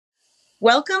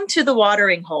Welcome to The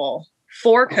Watering Hole,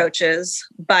 for coaches,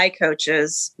 by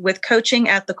coaches, with coaching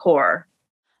at the core.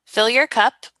 Fill your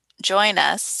cup, join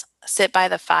us, sit by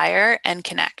the fire, and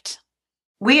connect.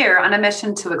 We're on a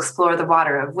mission to explore the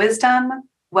water of wisdom,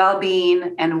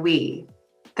 well-being, and we,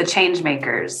 the change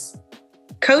makers.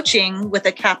 Coaching with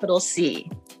a capital C.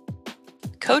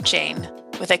 Coaching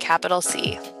with a capital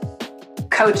C.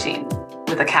 Coaching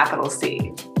with a capital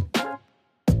C.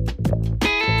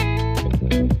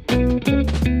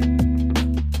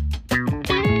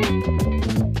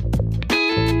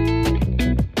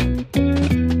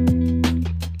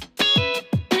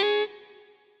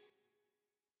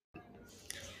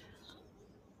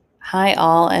 Hi,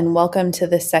 all, and welcome to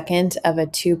the second of a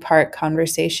two-part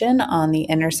conversation on the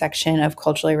intersection of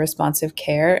culturally responsive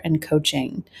care and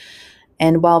coaching.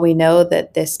 And while we know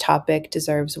that this topic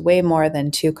deserves way more than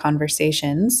two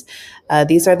conversations,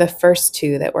 these are the first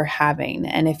two that we're having.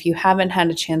 And if you haven't had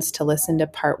a chance to listen to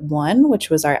part one, which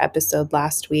was our episode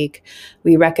last week,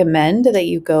 we recommend that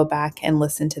you go back and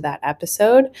listen to that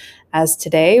episode, as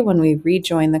today, when we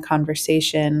rejoin the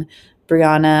conversation,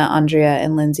 Brianna, Andrea,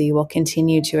 and Lindsay will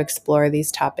continue to explore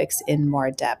these topics in more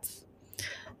depth.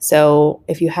 So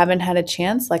if you haven't had a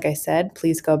chance, like I said,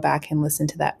 please go back and listen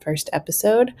to that first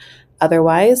episode.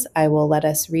 Otherwise, I will let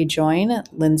us rejoin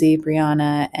Lindsay,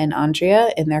 Brianna, and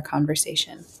Andrea in their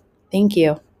conversation. Thank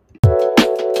you.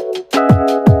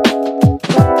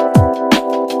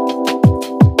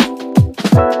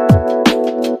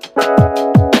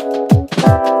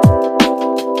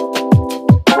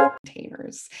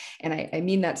 And I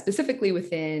mean that specifically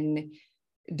within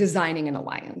designing an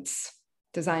alliance,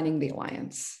 designing the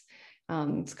alliance.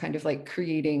 It's kind of like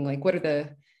creating, like, what are the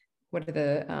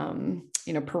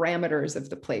parameters of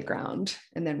the playground,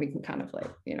 and then we can kind of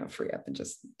free up and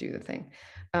just do the thing.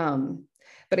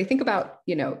 But I think about,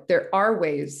 there are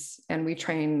ways, and we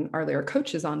train our Lyra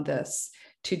coaches on this,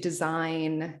 to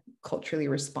design culturally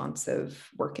responsive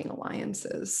working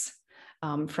alliances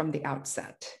from the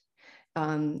outset.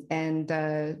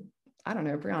 I don't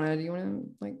know, Brianna, do you want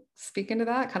to speak into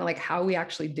that? Kind of like how we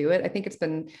actually do it? I think it's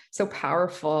been so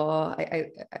powerful.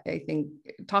 I think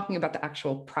talking about the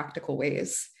actual practical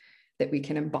ways that we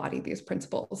can embody these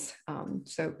principles.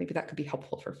 So maybe that could be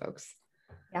helpful for folks.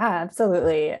 Yeah,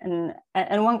 absolutely. And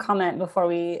one comment before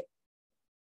we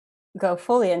go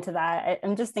fully into that,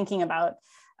 I'm just thinking about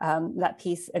that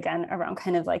piece again around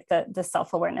kind of like the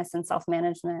self-awareness and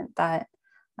self-management that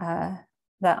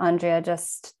Andrea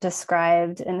just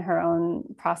described in her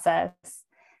own process.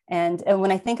 And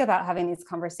when I think about having these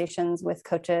conversations with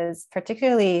coaches,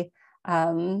 particularly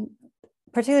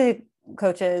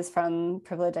coaches from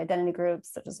privileged identity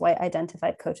groups, such as white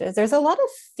identified coaches, there's a lot of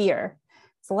fear.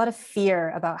 There's a lot of fear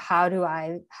about how do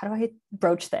I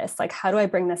broach this? Like, how do I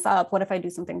bring this up? What if I do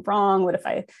something wrong? What if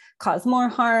I cause more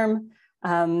harm?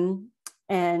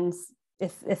 And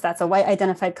if that's a white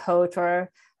identified coach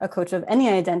or a coach of any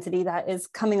identity that is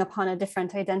coming upon a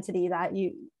different identity,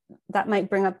 that might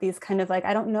bring up these kind of like,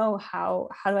 I don't know how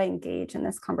do I engage in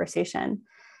this conversation?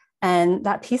 And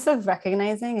that piece of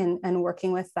recognizing and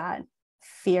working with that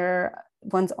fear,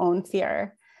 one's own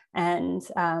fear, and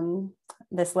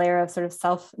this layer of sort of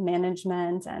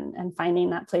self-management and finding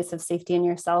that place of safety in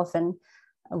yourself and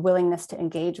a willingness to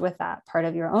engage with that part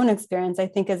of your own experience, I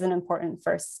think is an important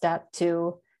first step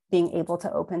to being able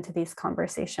to open to these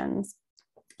conversations.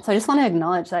 So I just want to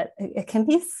acknowledge that it can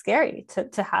be scary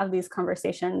to have these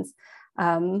conversations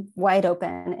wide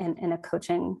open in a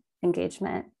coaching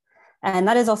engagement. And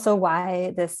that is also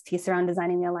why this piece around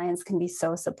designing the alliance can be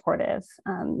so supportive,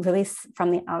 really from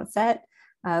the outset,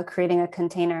 creating a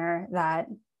container that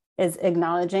is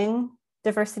acknowledging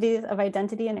diversity of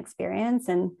identity and experience.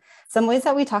 And some ways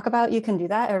that we talk about you can do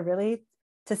that are really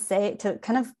to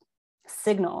kind of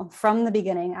signal from the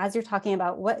beginning, as you're talking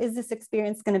about what is this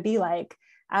experience going to be like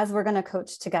as we're going to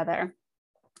coach together.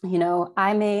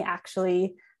 I may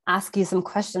actually ask you some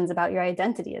questions about your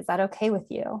identity. Is that okay with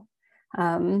you?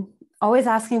 Always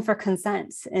asking for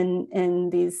consent in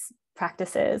these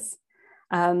practices.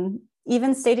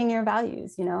 Even stating your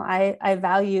values. I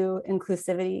value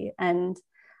inclusivity and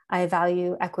I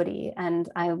value equity, and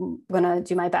I'm going to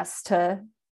do my best to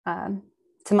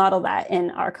model that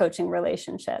in our coaching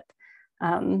relationship,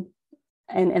 and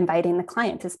inviting the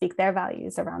client to speak their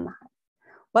values around that.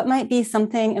 What might be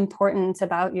something important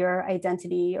about your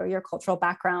identity or your cultural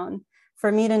background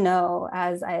for me to know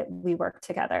as we work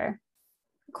together?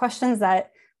 Questions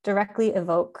that directly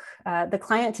evoke the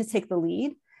client to take the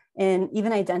lead in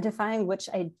even identifying which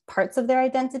parts of their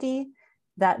identity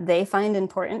that they find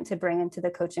important to bring into the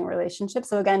coaching relationship.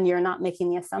 So again, you're not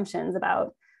making the assumptions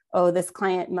about, oh, this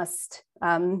client must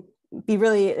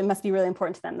it must be really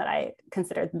important to them that I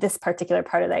consider this particular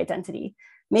part of the identity.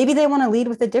 Maybe they want to lead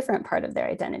with a different part of their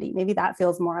identity. Maybe that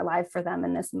feels more alive for them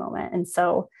in this moment. And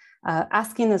so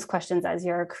asking those questions as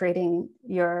you're creating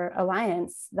your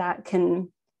alliance, that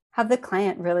can have the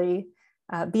client really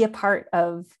be a part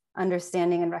of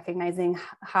understanding and recognizing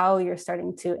how you're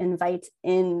starting to invite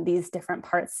in these different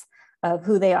parts of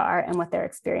who they are and what their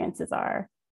experiences are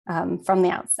from the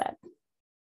outset.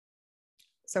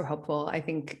 So helpful. I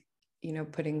think,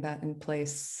 putting that in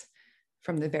place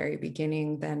from the very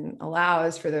beginning then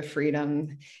allows for the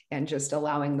freedom and just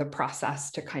allowing the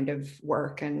process to kind of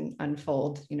work and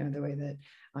unfold, the way that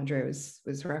Andrea was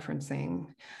referencing.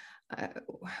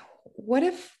 What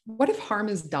if harm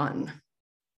is done?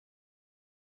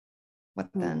 What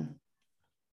then?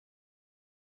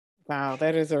 Wow,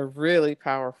 that is a really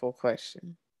powerful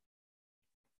question.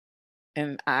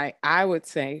 And I would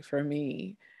say for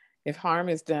me, if harm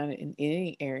is done in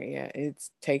any area, it's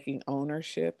taking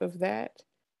ownership of that,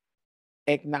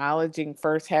 acknowledging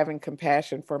first, having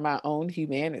compassion for my own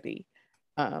humanity.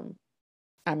 I'm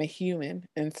a human,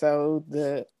 and so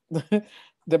the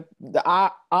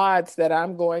odds that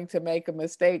I'm going to make a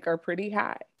mistake are pretty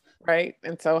high, right?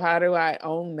 And so how do I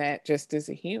own that just as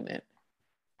a human?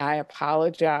 I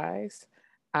apologize.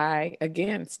 I,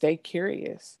 again, stay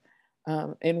curious.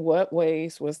 In what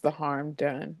ways was the harm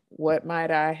done? What might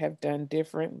I have done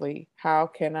differently? How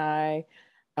can I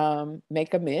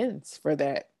make amends for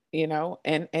that?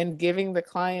 And giving the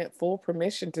client full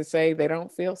permission to say they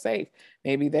don't feel safe.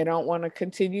 Maybe they don't want to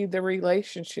continue the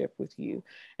relationship with you.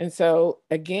 And so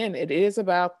again, it is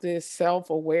about this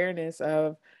self-awareness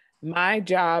of my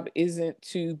job isn't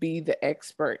to be the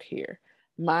expert here.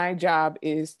 My job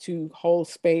is to hold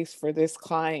space for this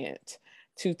client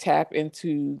to tap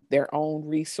into their own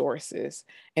resources.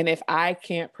 And if I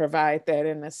can't provide that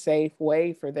in a safe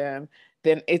way for them,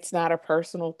 then it's not a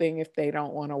personal thing if they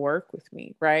don't want to work with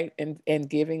me, right? And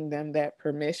giving them that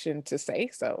permission to say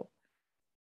so.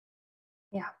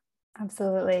 Yeah,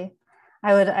 absolutely.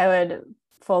 I would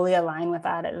fully align with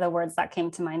that. The words that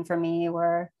came to mind for me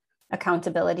were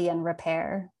accountability and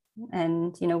repair.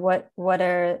 And what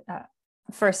are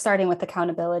first starting with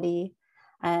accountability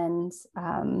and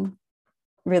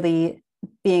really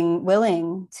being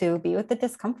willing to be with the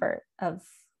discomfort of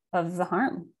the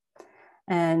harm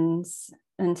and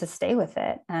to stay with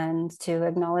it and to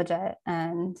acknowledge it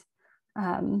and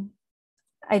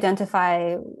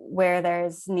identify where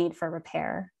there's need for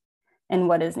repair and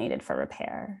what is needed for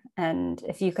repair. And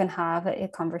if you can have a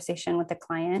conversation with the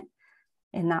client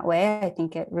in that way, I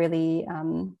think it really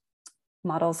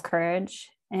models courage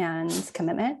and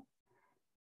commitment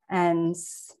and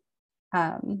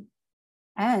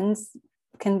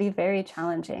can be very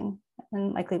challenging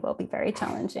and likely will be very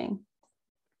challenging.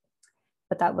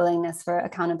 But that willingness for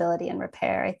accountability and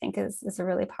repair, I think, is a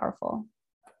really powerful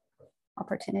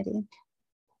opportunity.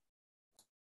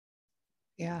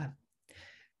 Yeah.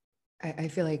 I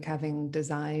feel like having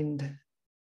designed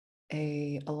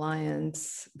a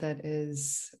alliance that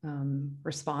is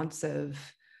responsive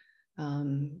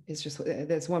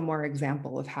that's one more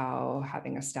example of how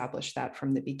having established that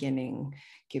from the beginning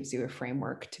gives you a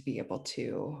framework to be able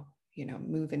to,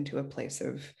 move into a place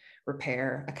of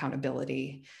repair,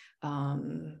 accountability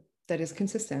that is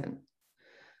consistent.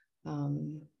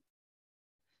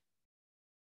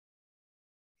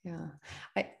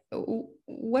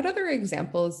 What other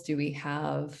examples do we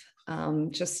have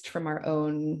just from our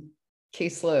own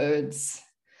caseloads,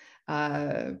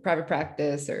 private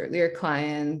practice or Lyric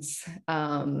clients,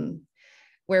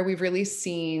 where we've really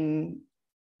seen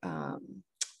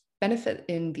benefit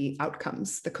in the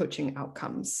outcomes, the coaching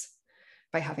outcomes,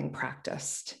 by having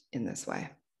practiced in this way?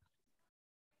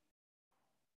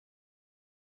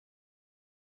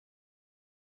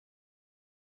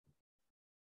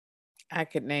 I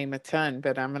could name a ton,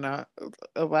 but I'm going to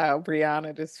allow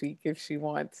Brianna to speak if she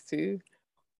wants to.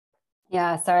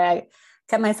 Yeah, sorry, I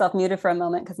kept myself muted for a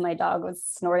moment because my dog was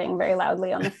snorting very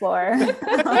loudly on the floor.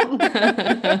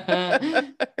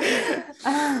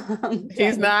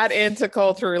 He's not into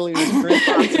culturally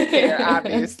responsive care,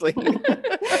 obviously.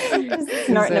 Just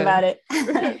snorting about it.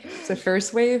 It's a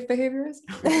first wave behaviorist.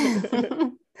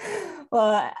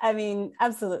 Well, I mean,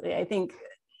 absolutely. I think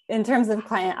in terms of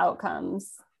client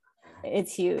outcomes,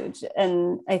 it's huge.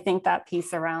 And I think that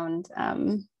piece around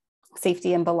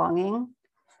safety and belonging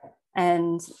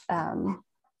and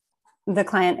the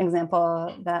client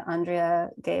example that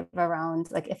Andrea gave around,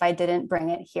 like, if I didn't bring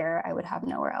it here, I would have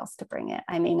nowhere else to bring it.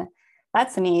 I mean,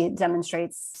 that to me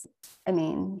demonstrates,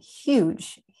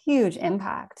 huge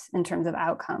impact in terms of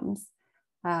outcomes,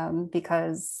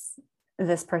 because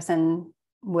this person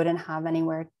wouldn't have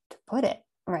anywhere put it,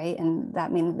 right? And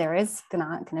that means there is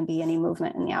not going to be any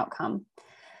movement in the outcome.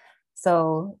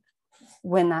 So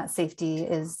when that safety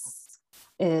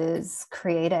is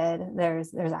created,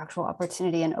 there's actual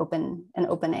opportunity and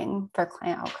opening for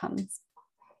client outcomes.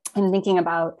 I'm thinking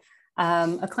about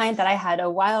a client that I had a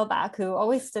while back who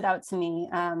always stood out to me.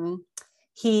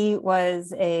 He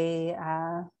was a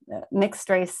mixed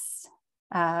race,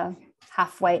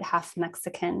 half white, half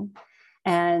Mexican.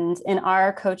 And in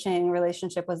our coaching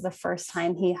relationship was the first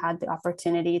time he had the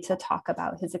opportunity to talk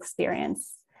about his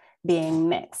experience being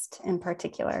mixed in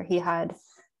particular. He had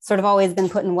sort of always been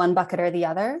put in one bucket or the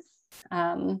other,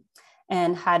 and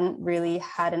hadn't really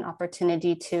had an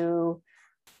opportunity to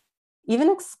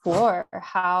even explore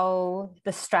how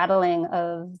the straddling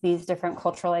of these different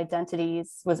cultural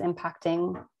identities was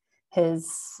impacting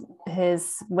his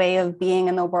way of being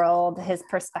in the world, his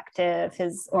perspective,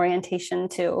 his orientation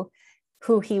to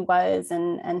who he was,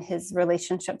 and his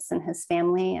relationships and his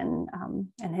family and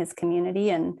his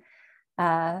community. And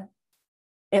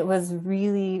it was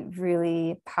really,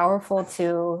 really powerful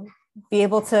to be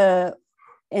able to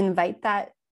invite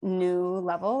that new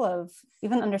level of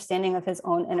even understanding of his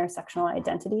own intersectional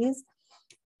identities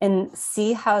and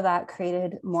see how that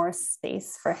created more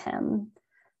space for him.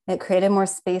 It created more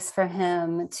space for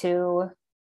him to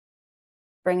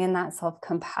bring in that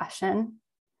self-compassion,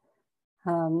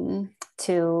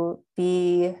 to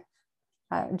be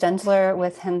gentler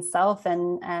with himself,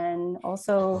 and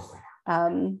also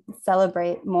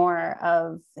celebrate more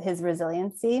of his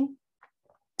resiliency.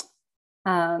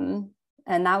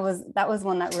 And that was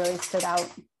one that really stood out.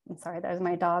 I'm sorry, there's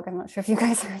my dog. I'm not sure if you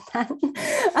guys heard that.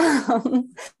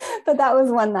 But that was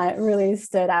one that really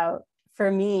stood out for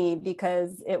me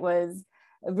because it was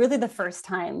really the first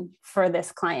time for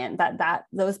this client that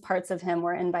those parts of him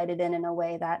were invited in a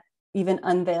way that even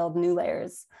unveiled new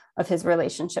layers of his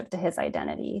relationship to his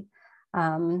identity.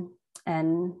 And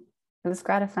it was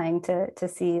gratifying to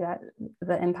see that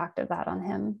the impact of that on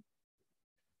him.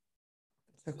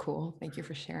 So cool. Thank you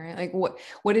for sharing. Like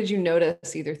what did you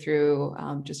notice either through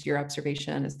just your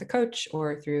observation as the coach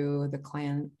or through the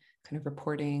client kind of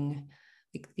reporting,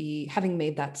 like having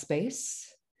made that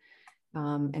space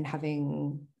and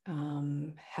having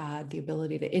had the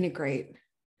ability to integrate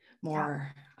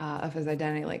more of his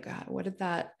identity? Like what did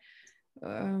that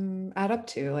add up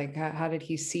to? Like how did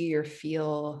he see or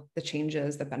feel the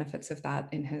changes, the benefits of that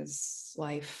in his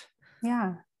life?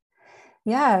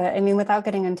 Yeah, I mean, without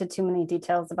getting into too many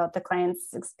details about the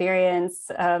client's experience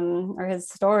or his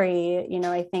story,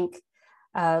 I think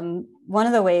one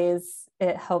of the ways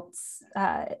it helps,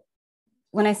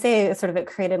 when I say sort of it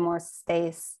created more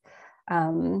space,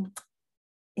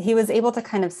 he was able to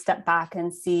kind of step back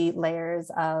and see layers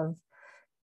of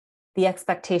the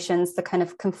expectations, the kind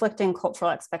of conflicting cultural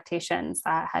expectations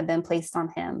that had been placed on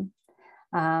him,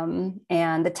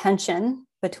 and the tension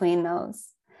between those,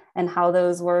 and how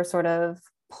those were sort of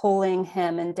pulling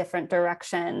him in different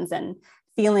directions and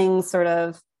feeling sort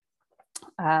of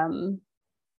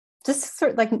just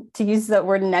sort of like, to use the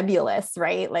word nebulous,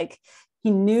 right? Like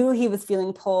he knew he was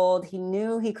feeling pulled. He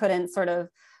knew he couldn't sort of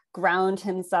ground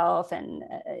himself, and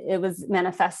it was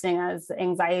manifesting as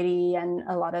anxiety and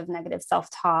a lot of negative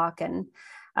self-talk.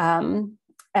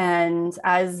 And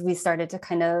as we started to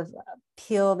kind of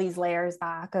peel these layers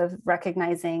back of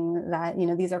recognizing that,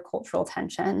 these are cultural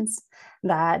tensions,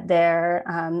 that they're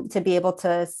to be able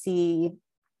to see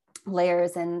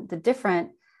layers in the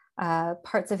different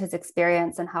parts of his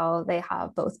experience and how they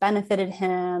have both benefited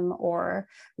him, or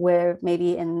where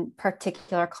maybe in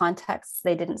particular contexts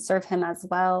they didn't serve him as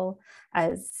well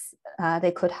as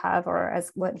they could have, or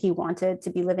as what he wanted to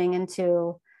be living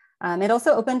into. It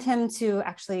also opened him to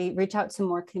actually reach out to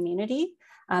more community.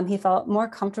 He felt more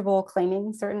comfortable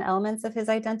claiming certain elements of his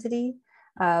identity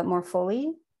more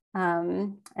fully.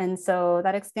 And so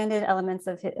that expanded elements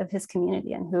of his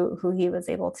community and who he was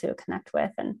able to connect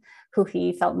with and who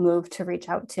he felt moved to reach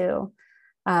out to.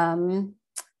 And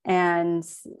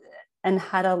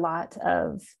had a lot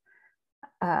of,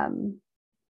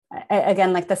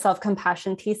 again, like the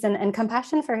self-compassion piece and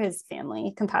compassion for his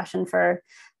family, compassion for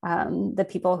the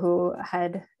people who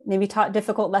had maybe taught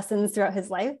difficult lessons throughout his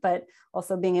life, but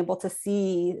also being able to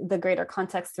see the greater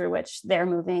context through which they're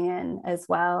moving in as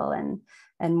well, and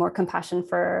more compassion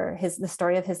for the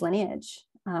story of his lineage.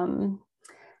 And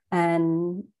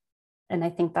I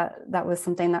think that was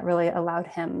something that really allowed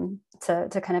him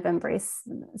to kind of embrace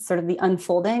sort of the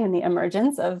unfolding and the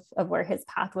emergence of where his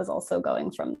path was also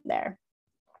going from there.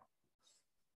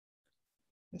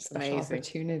 Special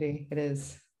opportunity. It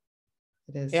is.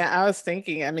 Yeah, I was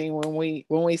thinking, I mean,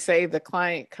 when we say the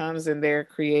client comes and they're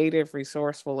creative,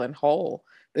 resourceful, and whole,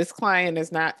 this client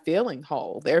is not feeling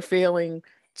whole. They're feeling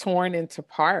torn into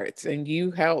parts, and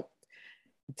you help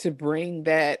to bring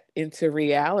that into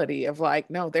reality of like,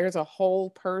 no, there's a whole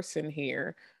person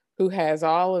here who has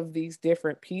all of these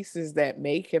different pieces that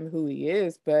make him who he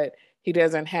is, but he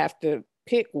doesn't have to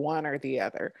pick one or the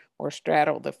other or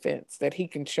straddle the fence, that he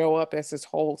can show up as his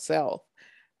whole self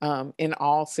in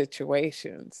all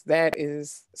situations. That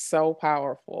is so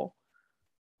powerful.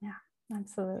 Yeah,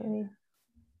 absolutely.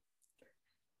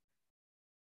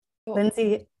 Well,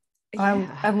 Lindsay,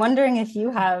 yeah. I'm wondering if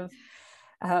you have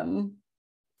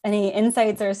any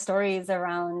insights or stories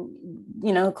around,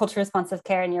 culture responsive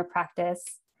care in your practice,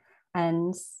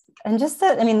 and just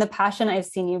that, I mean, the passion I've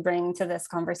seen you bring to this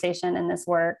conversation and this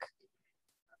work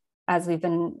as we've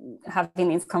been having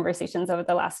these conversations over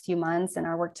the last few months and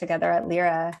our work together at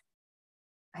Lyra.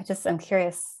 I'm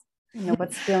curious,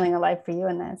 what's feeling alive for you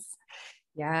in this?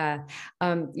 Yeah.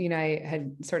 I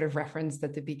had sort of referenced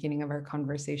at the beginning of our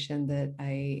conversation that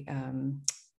I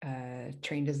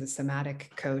trained as a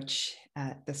somatic coach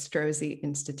at the Strozzi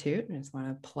Institute. I just want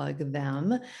to plug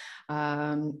them.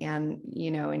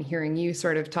 And hearing you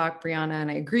sort of talk, Brianna,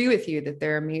 and I agree with you that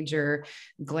there are major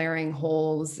glaring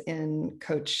holes in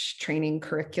coach training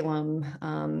curriculum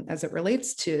as it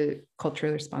relates to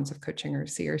culturally responsive coaching, or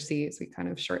CRC, as we kind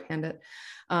of shorthand it.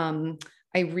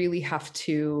 I really have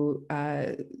to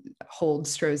hold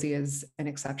Strozzi as an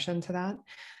exception to that.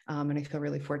 And I feel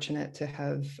really fortunate to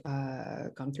have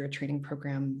gone through a training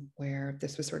program where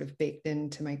this was sort of baked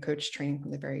into my coach training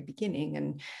from the very beginning.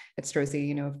 And at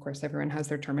Strozzi, of course, everyone has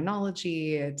their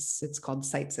terminology. It's called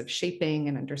sites of shaping,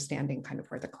 and understanding kind of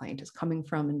where the client is coming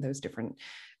from in those different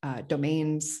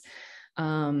domains.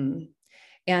 And,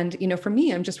 for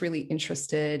me, I'm just really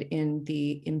interested in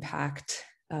the impact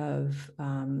of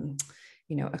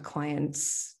a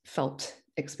client's felt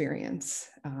experience,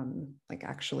 like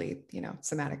actually,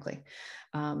 somatically.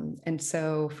 And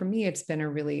so for me, it's been a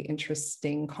really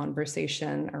interesting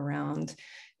conversation around,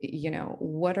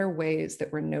 what are ways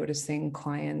that we're noticing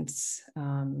clients'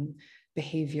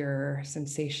 behavior,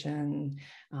 sensation,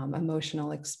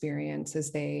 emotional experience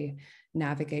as they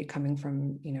navigate coming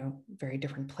from, very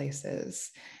different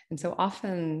places. And so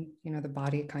often, the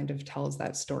body kind of tells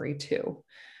that story too.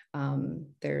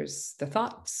 There's the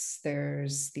thoughts,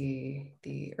 there's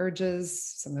the urges,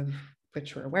 some of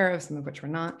which we're aware of, some of which we're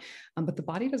not, but the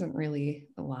body doesn't really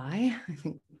lie. I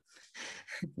think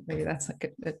maybe that's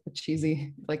like a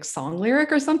cheesy like song lyric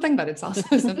or something, but it's also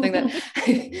something that I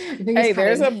think hey,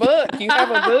 there's a book. You have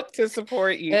a book to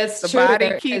support you. It's the true.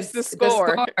 Body keeps the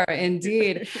score.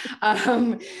 Indeed.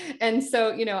 And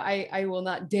so, I will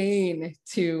not deign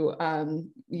to,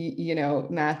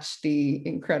 match the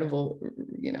incredible,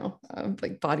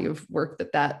 like body of work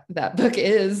that book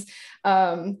is.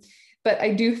 But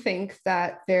I do think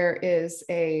that there is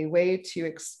a way to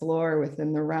explore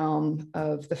within the realm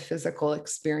of the physical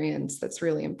experience that's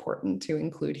really important to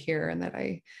include here, and that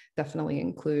I definitely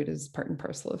include as part and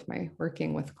parcel of my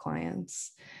working with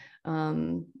clients.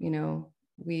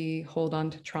 We hold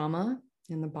on to trauma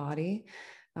in the body,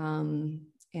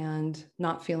 and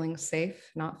not feeling safe,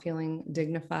 not feeling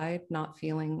dignified, not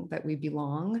feeling that we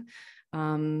belong,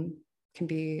 can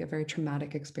be a very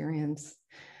traumatic experience.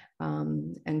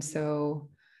 And so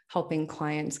helping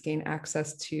clients gain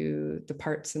access to the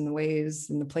parts and the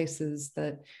ways and the places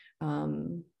that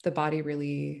the body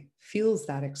really feels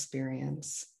that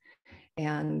experience.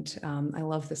 And I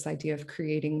love this idea of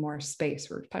creating more space.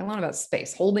 We're talking a lot about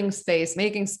space, holding space,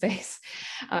 making space.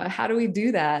 How do we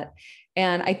do that?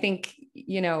 And I think,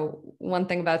 one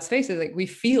thing about space is like we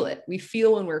feel it. We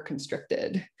feel when we're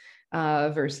constricted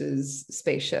versus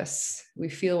spacious. We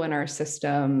feel when our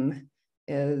system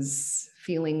is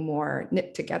feeling more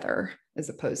knit together as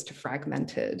opposed to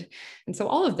fragmented. And so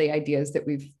all of the ideas that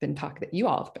that you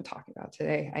all have been talking about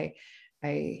today,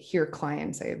 I hear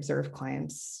clients, I observe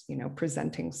clients,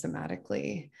 presenting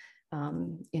somatically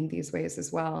in these ways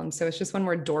as well. And so it's just one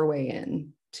more doorway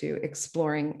in to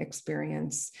exploring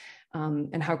experience,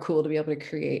 and how cool to be able to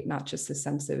create not just a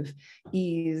sense of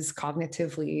ease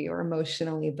cognitively or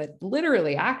emotionally, but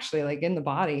literally actually like in the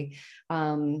body.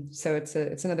 So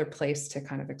it's another place to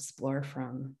kind of explore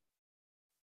from.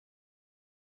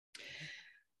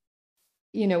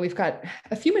 We've got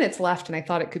a few minutes left, and I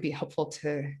thought it could be helpful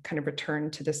to kind of return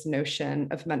to this notion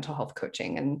of mental health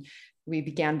coaching. And we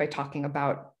began by talking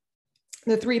about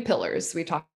the three pillars. We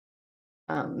talked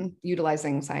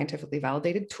utilizing scientifically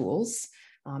validated tools.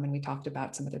 And we talked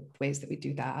about some of the ways that we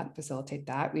do that, facilitate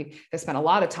that. We have spent a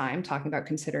lot of time talking about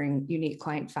considering unique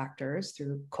client factors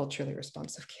through culturally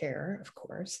responsive care, of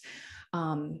course.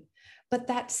 But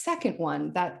that second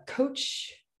one, that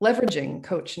coach leveraging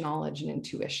coach knowledge and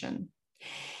intuition.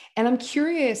 And I'm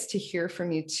curious to hear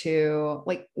from you too,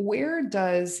 like, where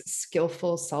does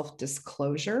skillful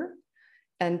self-disclosure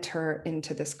enter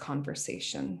into this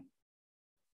conversation?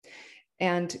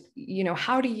 And,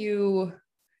 how do you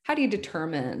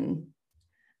determine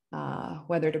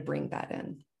whether to bring that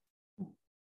in?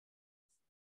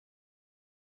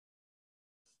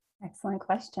 Excellent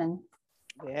question.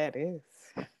 Yeah, it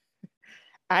is.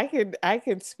 I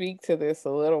can speak to this a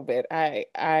little bit. I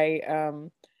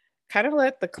kind of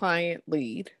let the client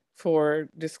lead for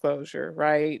disclosure,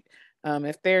 right?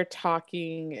 If they're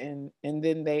talking and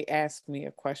then they ask me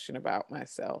a question about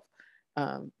myself,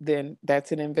 then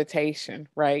that's an invitation,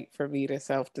 right, for me to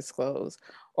self-disclose.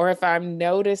 Or if I'm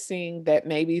noticing that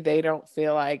maybe they don't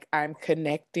feel like I'm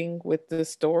connecting with the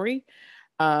story,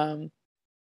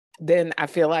 then I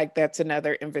feel like that's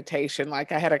another invitation.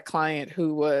 Like I had a client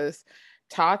who was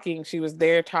talking, she was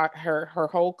there, her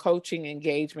whole coaching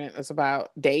engagement was about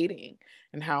dating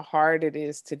and how hard it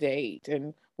is to date.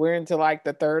 And we're into like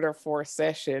the third or fourth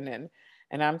session,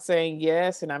 and I'm saying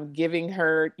yes, and I'm giving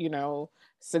her,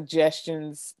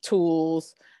 suggestions,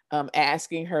 tools,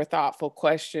 asking her thoughtful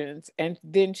questions. And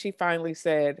then she finally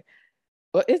said,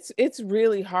 well, it's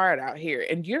really hard out here,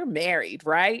 and you're married,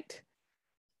 right?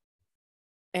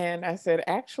 And I said,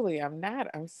 actually, I'm not,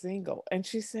 I'm single. And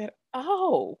she said,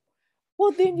 oh,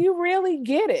 well, then you really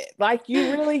get it. Like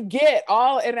you really get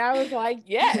all. And I was like,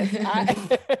 yes,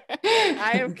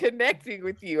 I am connecting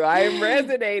with you. I am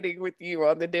resonating with you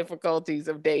on the difficulties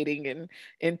of dating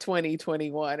in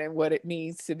 2021 and what it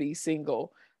means to be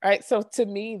single. Right. So to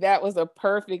me, that was a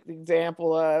perfect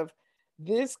example of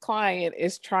this client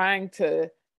is trying to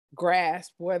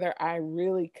grasp whether I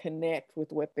really connect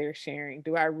with what they're sharing.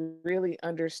 Do I really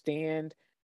understand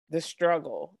the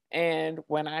struggle? And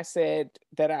when I said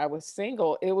that I was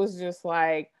single, it was just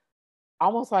like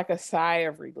almost like a sigh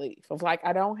of relief of like,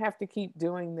 I don't have to keep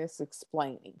doing this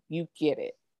explaining. You get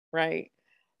it, right?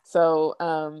 So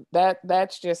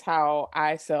that's just how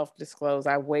I self-disclose.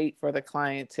 I wait for the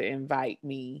client to invite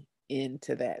me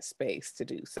into that space to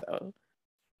do so.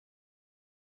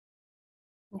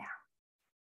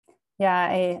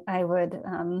 Yeah, I would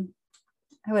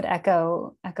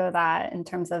echo that in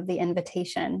terms of the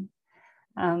invitation.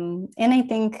 And I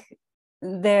think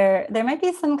there might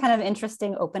be some kind of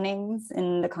interesting openings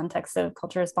in the context of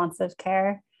culture responsive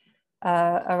care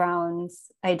around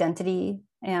identity.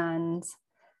 And,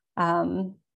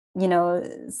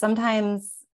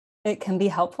 sometimes it can be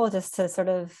helpful just to sort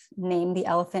of name the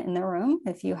elephant in the room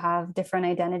if you have different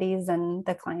identities and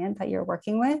the client that you're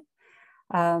working with,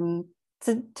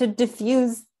 to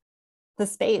diffuse the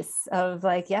space of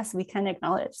like, yes, we can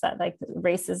acknowledge that like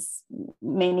races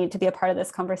may need to be a part of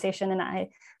this conversation. And I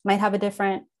might have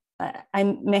I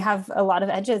may have a lot of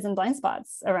edges and blind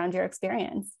spots around your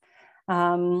experience,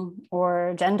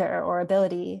 or gender or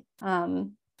ability.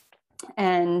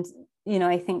 And,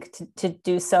 I think to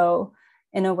do so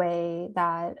in a way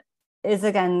that is,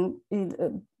 again,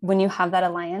 when you have that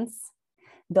alliance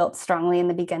built strongly in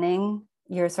the beginning,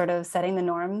 you're sort of setting the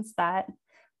norms that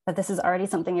this is already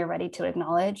something you're ready to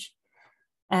acknowledge,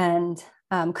 and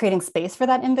creating space for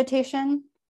that invitation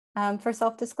for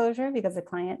self-disclosure, because the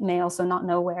client may also not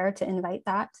know where to invite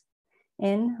that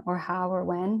in or how or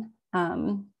when.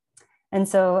 And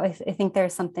so I think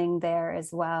there's something there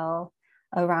as well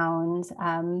around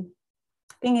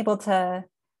being able to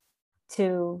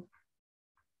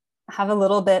have a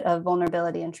little bit of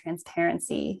vulnerability and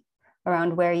transparency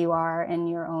around where you are in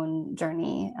your own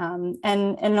journey, and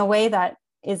in a way that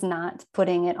is not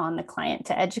putting it on the client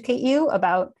to educate you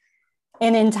about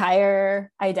an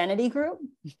entire identity group,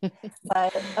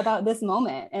 but about this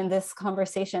moment and this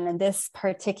conversation and this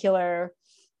particular,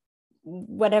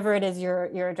 whatever it is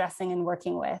you're addressing and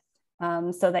working with,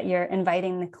 so that you're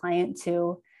inviting the client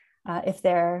to, if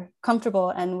they're comfortable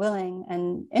and willing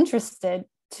and interested,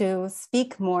 to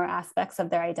speak more aspects of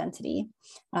their identity,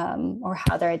 or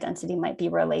how their identity might be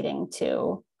relating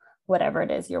to whatever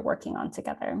it is you're working on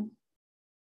together.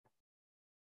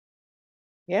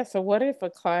 Yeah. So what if a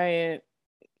client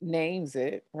names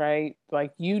it, right?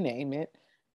 Like you name it,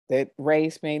 that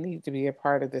race may need to be a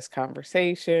part of this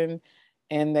conversation.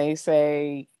 And they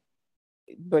say,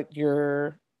 but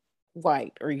you're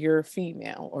white, or you're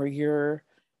female, or you're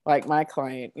like my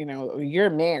client, or you're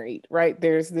married, right?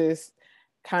 There's this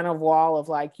kind of wall of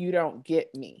like, you don't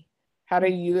get me. How do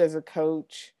you as a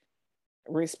coach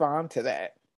respond to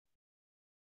that?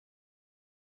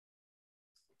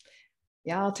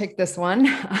 Yeah, I'll take this one.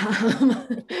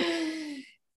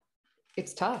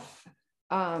 It's tough.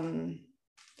 And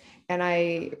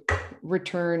I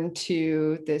return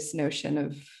to this notion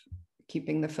of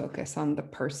keeping the focus on the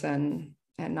person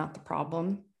and not the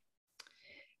problem,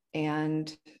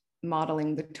 and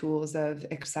modeling the tools of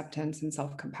acceptance and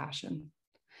self-compassion.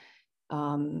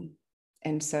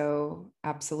 And so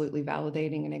absolutely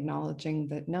validating and acknowledging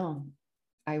that, no,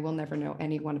 I will never know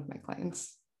any one of my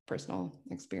clients' personal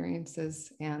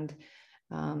experiences. And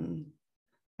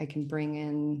I can bring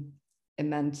in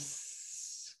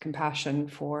immense compassion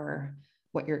for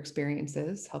what your experience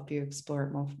is, help you explore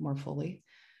it more fully,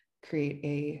 create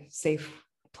a safe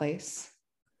place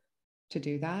to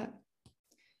do that.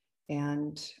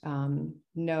 And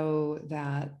know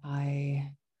that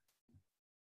I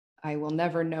will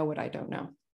never know what I don't know.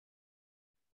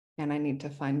 And I need to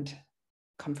find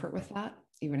comfort with that,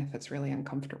 even if it's really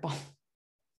uncomfortable.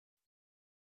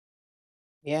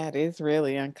 Yeah, it is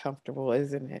really uncomfortable,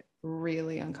 isn't it?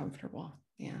 Really uncomfortable.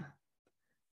 Yeah.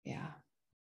 Yeah.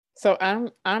 So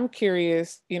I'm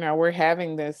curious, we're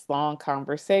having this long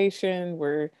conversation,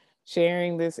 we're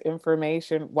sharing this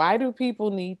information. Why do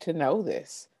people need to know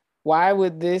this? Why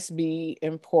would this be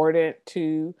important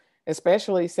to,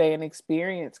 especially say, an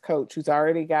experienced coach who's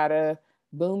already got a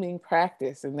booming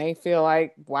practice and they feel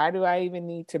like, why do I even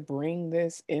need to bring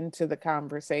this into the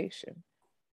conversation?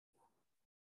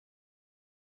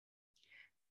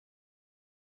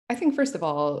 I think, first of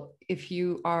all, if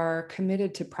you are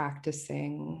committed to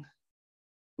practicing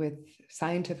with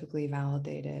scientifically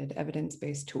validated,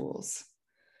 evidence-based tools,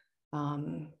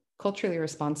 culturally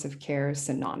responsive care is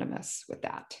synonymous with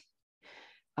that.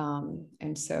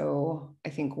 And so I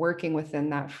think working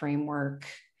within that framework,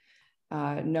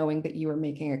 knowing that you are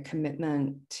making a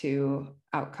commitment to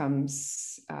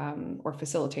outcomes or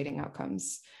facilitating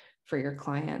outcomes for your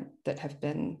client that have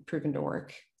been proven to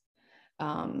work.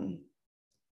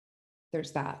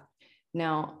 There's that.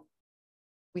 Now,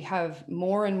 we have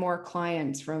more and more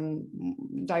clients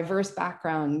from diverse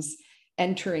backgrounds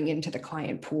entering into the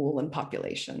client pool and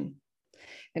population.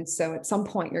 And so at some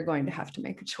point, you're going to have to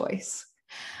make a choice.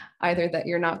 Either that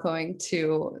you're not going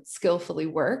to skillfully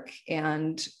work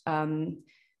and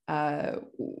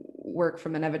work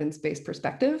from an evidence-based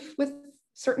perspective with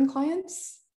certain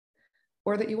clients,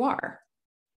 or that you are.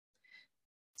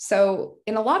 So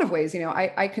in a lot of ways,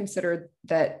 I consider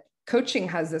that coaching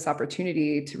has this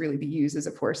opportunity to really be used as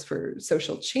a force for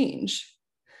social change.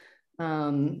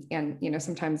 And,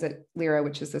 sometimes at Lyra,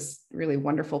 which is this really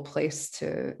wonderful place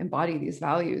to embody these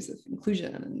values of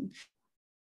inclusion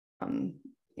and,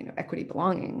 equity,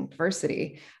 belonging,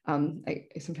 diversity. I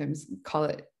sometimes call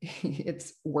it,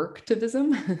 it's worktivism,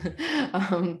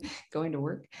 going to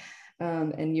work,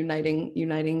 and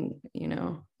uniting,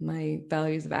 my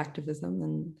values of activism.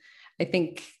 And I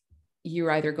think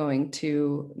you're either going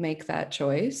to make that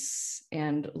choice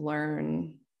and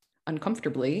learn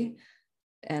uncomfortably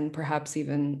and perhaps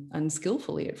even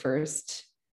unskillfully at first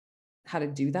how to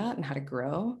do that and how to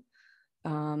grow,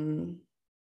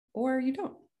 or you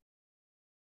don't,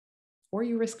 or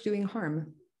you risk doing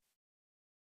harm.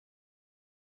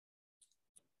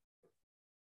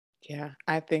 Yeah,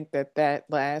 I think that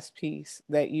last piece,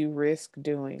 that you risk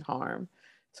doing harm.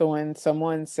 So when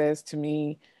someone says to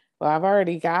me, well, I've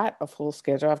already got a full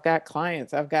schedule, I've got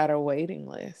clients, I've got a waiting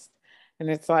list. And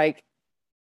it's like,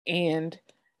 and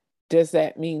does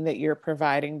that mean that you're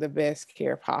providing the best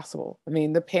care possible? I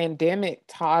mean, the pandemic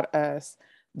taught us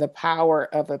the power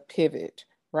of a pivot,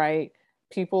 right?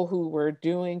 People who were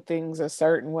doing things a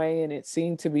certain way and it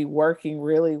seemed to be working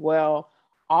really well,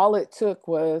 all it took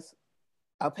was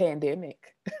a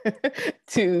pandemic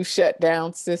to shut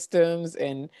down systems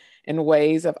and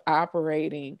ways of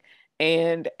operating.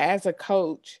 And as a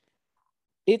coach,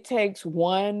 it takes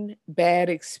one bad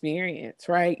experience,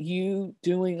 right? You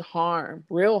doing harm,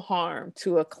 real harm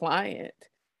to a client,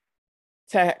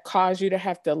 to cause you to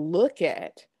have to look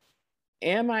at,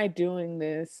 am I doing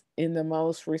this in the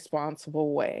most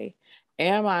responsible way?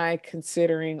 Am I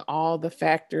considering all the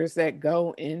factors that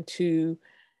go into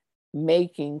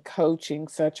making coaching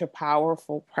such a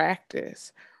powerful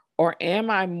practice? Or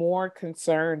am I more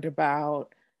concerned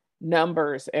about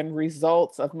numbers and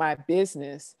results of my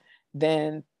business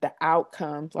than the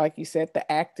outcomes, like you said,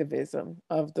 the activism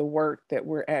of the work that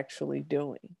we're actually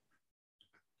doing?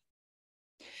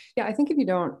 Yeah, I think if you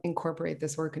don't incorporate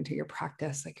this work into your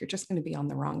practice, like, you're just going to be on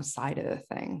the wrong side of the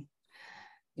thing.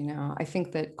 I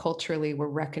think that culturally we're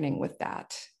reckoning with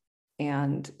that.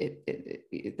 And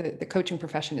the coaching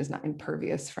profession is not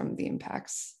impervious from the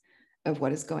impacts of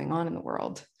what is going on in the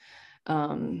world.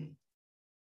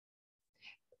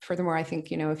 Furthermore, I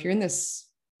think, if you're in this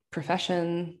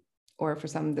profession, or for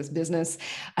some, this business,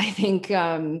 I think,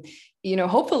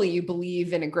 hopefully you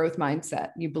believe in a growth mindset.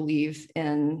 You believe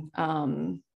in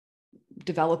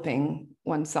developing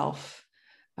oneself.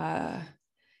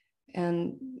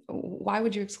 And why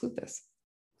would you exclude this?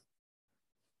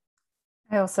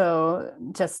 I also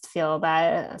just feel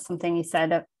that something you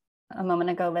said a moment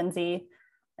ago, Lindsay,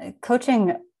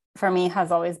 coaching for me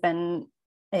has always been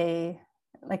a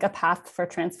path for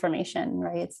transformation,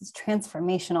 right? It's this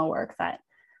transformational work that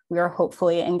we are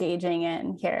hopefully engaging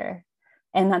in here.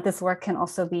 And that this work can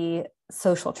also be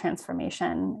social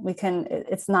transformation.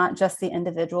 It's not just the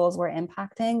individuals we're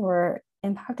impacting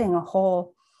a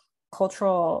whole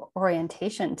cultural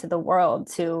orientation to the world,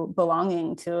 to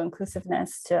belonging, to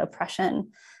inclusiveness, to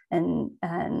oppression,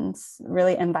 and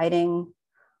really inviting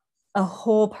a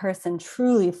whole person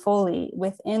truly, fully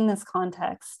within this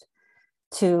context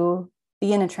to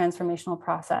be in a transformational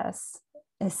process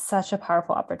is such a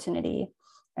powerful opportunity.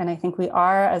 And I think we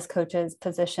are, as coaches,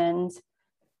 positioned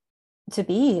to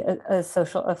be a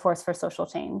force for social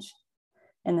change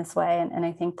in this way. And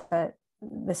I think that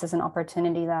this is an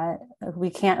opportunity that we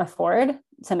can't afford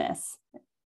to miss.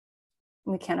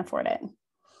 We can't afford it.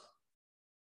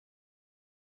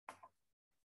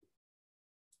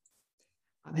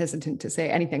 I'm hesitant to say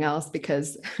anything else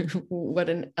because what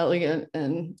an elegant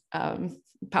and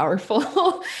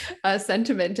powerful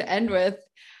sentiment to end with.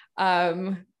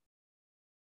 And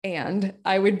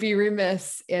I would be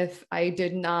remiss if I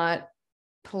did not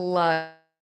plug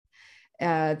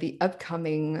the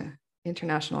upcoming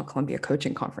International Columbia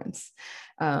Coaching Conference.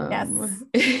 Yes.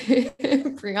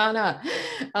 Brianna,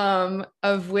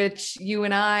 of which you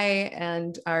and I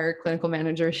and our clinical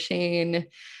manager, Shane,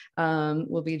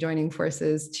 will be joining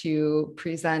forces to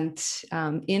present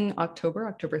in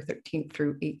October 13th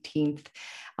through 18th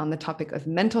on the topic of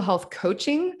mental health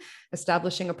coaching,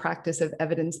 establishing a practice of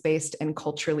evidence-based and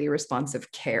culturally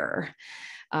responsive care.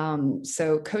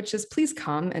 So coaches, please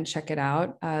come and check it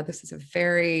out. This is a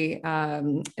very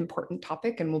important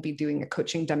topic, and we'll be doing a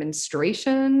coaching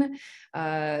demonstration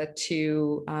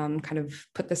to kind of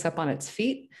put this up on its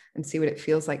feet and see what it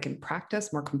feels like in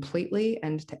practice more completely,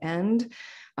 end to end.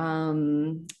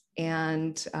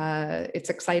 It's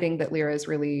exciting that Lyra is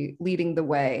really leading the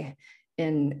way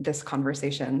in this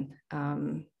conversation,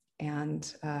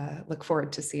 and look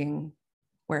forward to seeing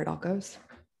where it all goes.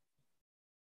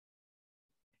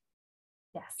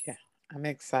 Yes. Yeah, I'm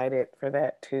excited for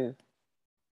that too.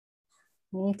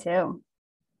 Me too.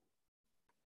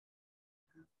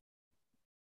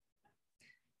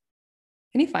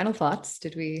 Any final thoughts?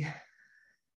 Did we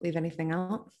leave anything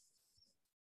out?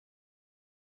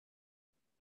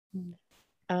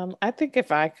 I think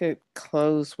if I could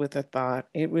close with a thought,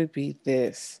 it would be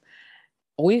this.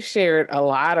 We've shared a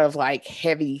lot of like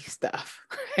heavy stuff,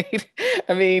 right?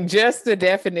 I mean, just the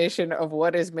definition of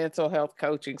what is mental health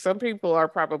coaching. Some people are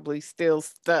probably still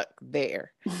stuck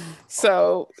there.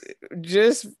 So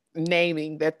just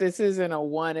naming that this isn't a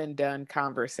one and done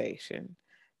conversation.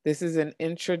 This is an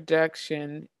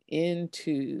introduction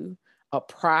into a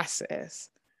process,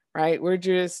 right? We're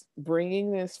just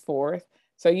bringing this forth.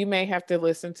 So you may have to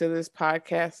listen to this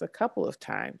podcast a couple of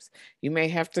times. You may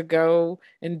have to go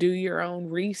and do your own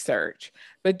research.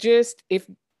 But just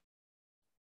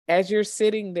as you're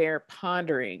sitting there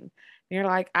pondering, you're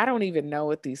like, I don't even know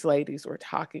what these ladies were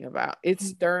talking about. It's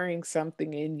stirring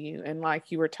something in you. And like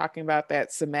you were talking about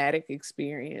that somatic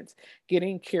experience,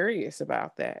 getting curious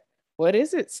about that. What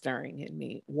is it stirring in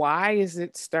me? Why is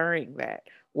it stirring that?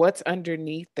 What's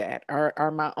underneath that?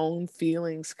 Are my own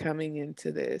feelings coming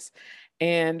into this?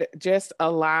 And just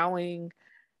allowing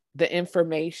the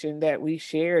information that we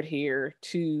shared here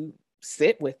to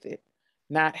sit with it,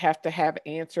 not have to have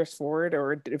answers for it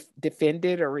or defend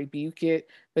it or rebuke it,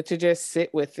 but to just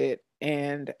sit with it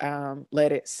and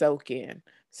let it soak in.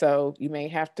 So you may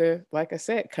have to, like I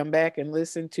said, come back and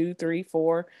listen 2, 3,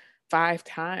 4, 5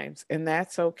 times, and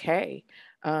that's okay.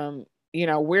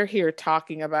 We're here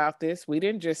talking about this. We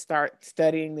didn't just start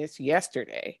studying this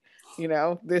yesterday.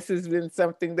 This has been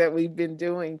something that we've been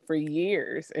doing for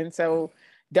years. And so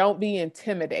don't be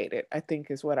intimidated, I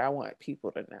think is what I want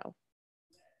people to know.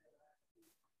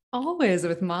 Always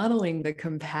with modeling the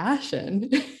compassion.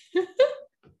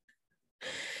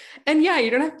 And yeah, you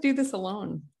don't have to do this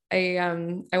alone.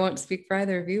 I won't speak for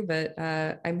either of you, but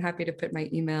I'm happy to put my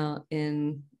email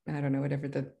in, I don't know, whatever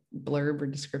the blurb or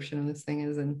description of this thing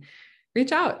is, and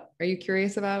reach out. Are you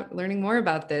curious about learning more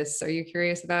about this? Are you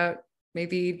curious about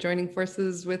maybe joining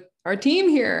forces with our team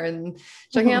here and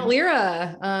checking out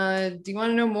Lyra? Do you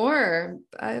want to know more?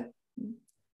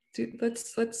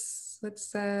 Let's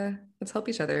help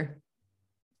each other.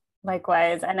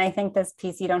 Likewise. And I think this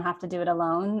piece, you don't have to do it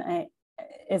alone,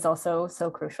 is also so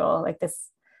crucial. Like this,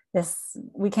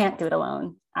 we can't do it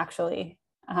alone, actually.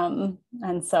 And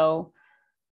so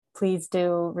please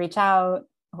do reach out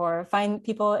or find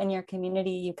people in your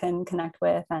community you can connect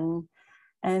with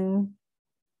and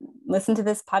listen to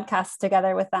this podcast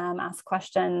together with them, ask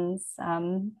questions,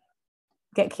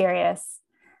 get curious,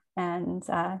 and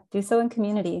do so in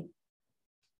community.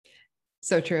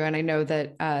 So true. And I know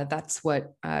that that's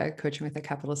what Coaching with a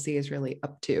capital C is really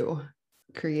up to,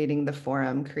 creating the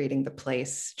forum, creating the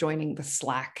place, joining the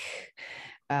Slack,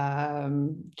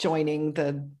 joining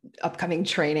the upcoming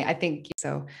training. I think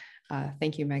so.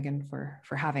 Thank you, Megan,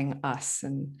 for having us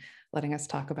and letting us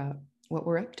talk about what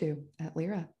we're up to at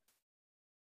Lyra.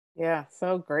 Yeah,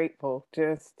 so grateful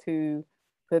just to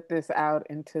put this out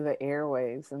into the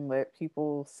airwaves and let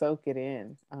people soak it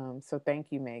in. So thank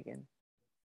you, Megan.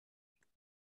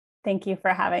 Thank you for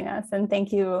having us. And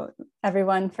thank you,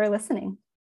 everyone, for listening.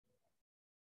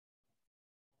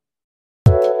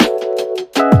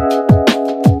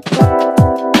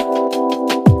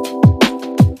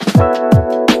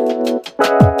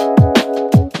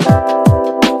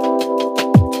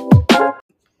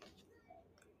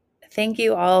 Thank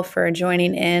you all for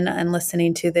joining in and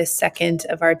listening to this second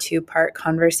of our two-part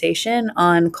conversation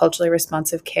on culturally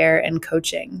responsive care and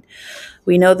coaching.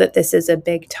 We know that this is a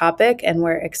big topic, and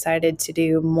we're excited to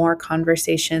do more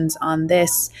conversations on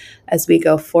this as we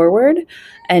go forward.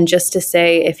 And just to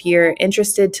say, if you're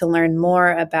interested to learn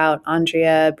more about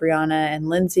Andrea, Brianna, and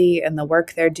Lindsay and the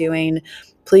work they're doing,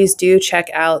 please do check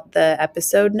out the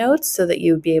episode notes so that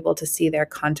you'll be able to see their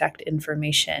contact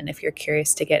information if you're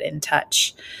curious to get in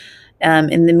touch.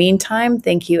 In the meantime,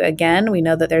 thank you again. We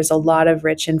know that there's a lot of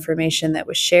rich information that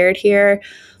was shared here.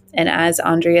 And as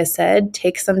Andrea said,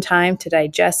 take some time to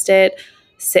digest it,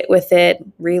 sit with it,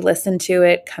 re-listen to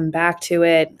it, come back to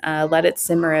it, let it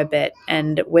simmer a bit.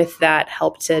 And with that,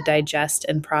 help to digest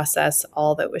and process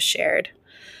all that was shared.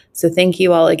 So thank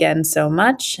you all again so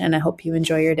much, and I hope you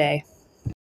enjoy your day.